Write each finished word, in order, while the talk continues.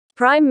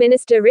Prime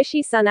Minister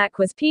Rishi Sunak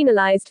was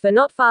penalized for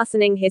not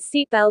fastening his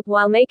seatbelt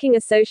while making a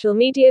social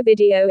media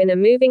video in a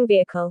moving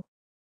vehicle.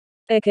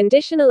 A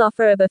conditional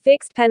offer of a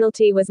fixed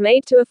penalty was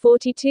made to a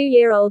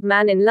 42-year-old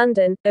man in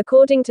London,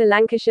 according to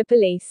Lancashire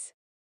police.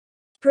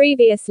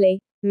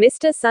 Previously,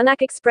 Mr.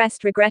 Sunak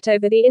expressed regret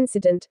over the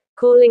incident,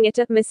 calling it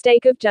a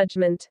mistake of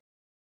judgment.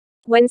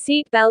 When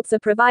seat belts are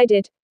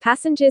provided,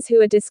 passengers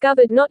who are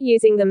discovered not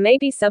using them may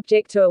be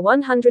subject to a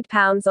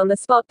 £100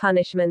 on-the-spot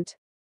punishment.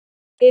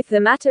 If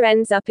the matter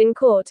ends up in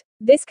court,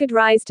 this could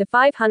rise to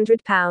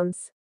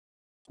 £500.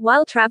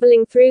 While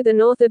travelling through the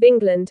north of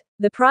England,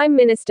 the Prime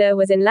Minister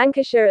was in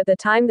Lancashire at the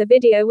time the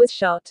video was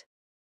shot.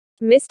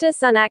 Mr.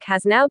 Sunak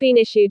has now been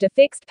issued a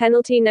fixed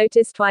penalty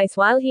notice twice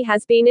while he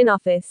has been in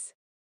office.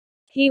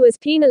 He was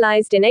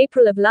penalised in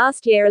April of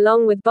last year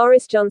along with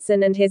Boris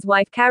Johnson and his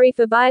wife Carrie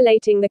for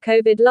violating the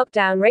COVID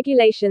lockdown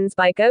regulations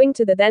by going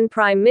to the then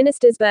Prime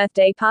Minister's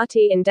birthday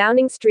party in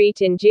Downing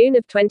Street in June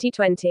of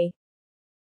 2020.